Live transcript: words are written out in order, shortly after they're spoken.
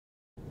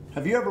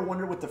Have you ever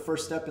wondered what the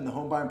first step in the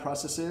home buying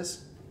process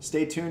is?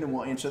 Stay tuned and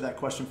we'll answer that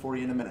question for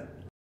you in a minute.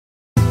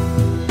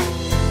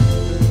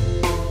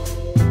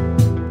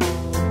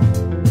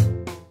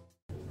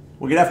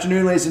 Well, good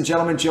afternoon, ladies and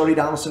gentlemen. Jody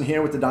Donaldson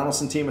here with the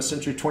Donaldson team of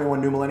Century 21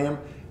 New Millennium.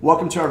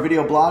 Welcome to our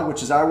video blog,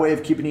 which is our way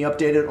of keeping you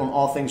updated on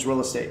all things real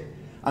estate.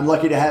 I'm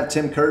lucky to have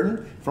Tim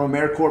Curtin from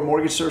AmeriCorps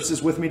Mortgage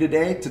Services with me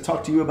today to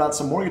talk to you about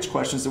some mortgage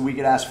questions that we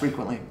get asked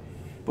frequently.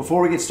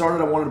 Before we get started,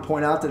 I wanted to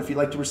point out that if you'd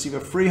like to receive a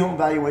free home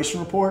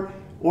valuation report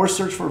or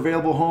search for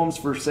available homes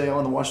for sale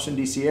in the Washington,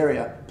 D.C.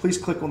 area, please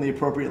click on the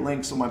appropriate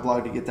links on my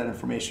blog to get that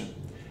information.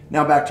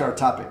 Now back to our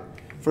topic.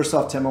 First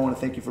off, Tim, I want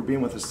to thank you for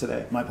being with us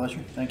today. My pleasure.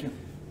 Thank you.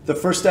 The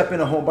first step in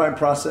a home buying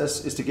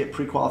process is to get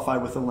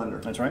pre-qualified with a lender.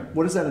 That's right.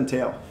 What does that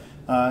entail?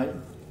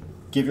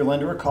 Give your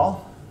lender a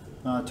call.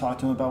 Talk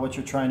to them about what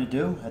you're trying to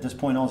do. At this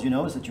point, all you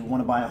know is that you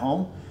want to buy a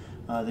home.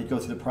 They go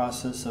through the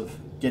process of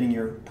getting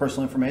your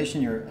personal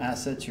information, your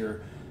assets,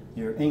 your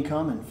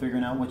income, and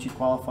figuring out what you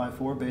qualify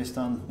for based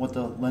on what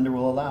the lender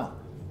will allow.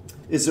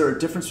 Is there a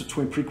difference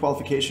between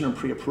pre-qualification and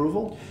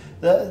pre-approval?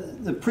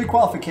 The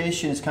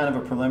pre-qualification is kind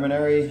of a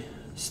preliminary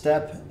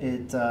step.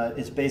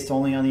 It's based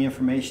only on the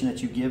information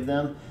that you give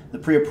them. The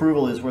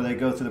pre-approval is where they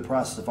go through the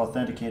process of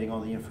authenticating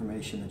all the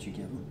information that you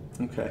give them.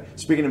 Okay.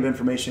 Speaking of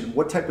information,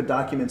 what type of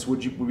documents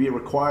would be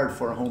required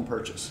for a home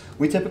purchase?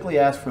 We typically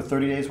ask for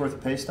 30 days worth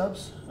of pay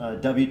stubs,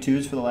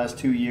 W-2s for the last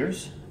 2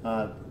 years.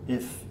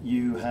 If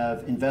you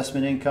have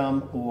investment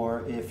income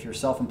or if you're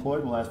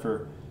self-employed, we'll ask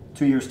for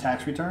 2 years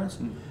tax returns.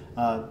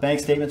 Bank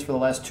statements for the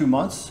last 2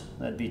 months.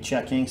 That'd be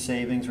checking,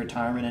 savings,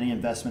 retirement, any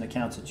investment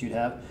accounts that you'd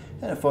have,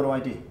 and a photo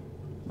ID.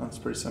 That's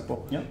pretty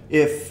simple. Yep.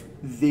 If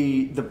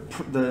the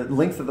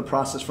length of the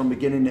process from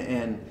beginning to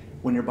end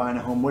when you're buying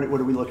a home, what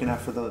are we looking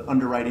at for the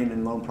underwriting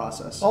and loan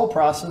process? The whole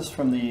process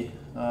from the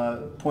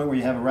point where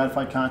you have a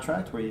ratified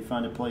contract, where you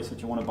find a place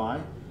that you want to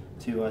buy,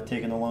 to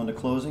taking the loan to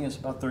closing is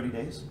about 30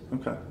 days.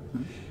 Okay.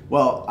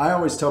 Well, I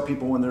always tell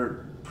people when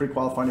they're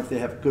pre-qualifying, if they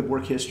have good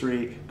work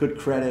history, good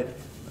credit,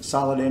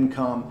 solid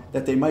income,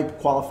 that they might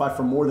qualify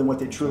for more than what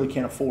they truly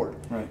can't afford.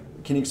 Right.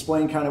 Can you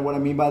explain kind of what I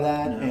mean by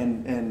that? Yeah.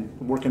 and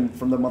working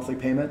from the monthly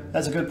payment?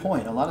 That's a good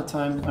point. A lot of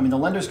times, I mean, the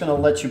lender's going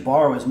to let you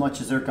borrow as much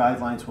as their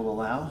guidelines will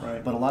allow,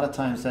 right, but a lot of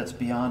times that's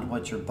beyond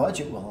what your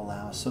budget will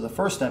allow. So the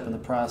first step in the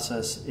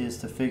process is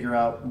to figure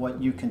out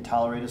what you can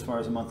tolerate as far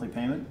as a monthly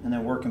payment, and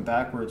then working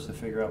backwards to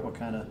figure out what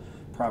kind of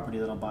property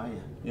that'll buy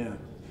you. Yeah.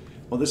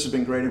 Well, this has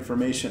been great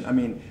information. I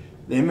mean,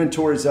 the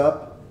inventory's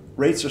up,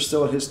 rates are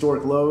still at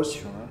historic lows.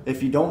 Sure.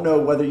 If you don't know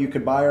whether you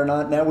could buy or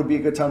not, now would be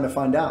a good time to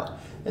find out.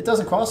 It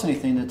doesn't cost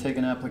anything to take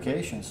an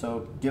application,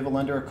 so give a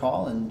lender a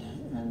call and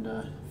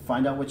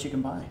find out what you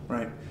can buy.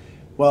 Right.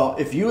 Well,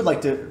 if you would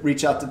like to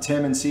reach out to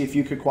Tim and see if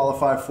you could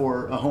qualify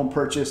for a home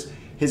purchase,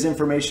 his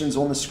information's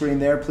on the screen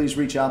there. Please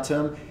reach out to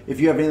him. If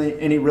you have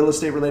any real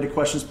estate related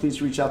questions,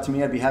 please reach out to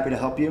me. I'd be happy to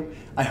help you.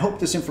 I hope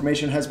this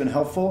information has been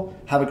helpful.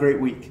 Have a great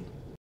week.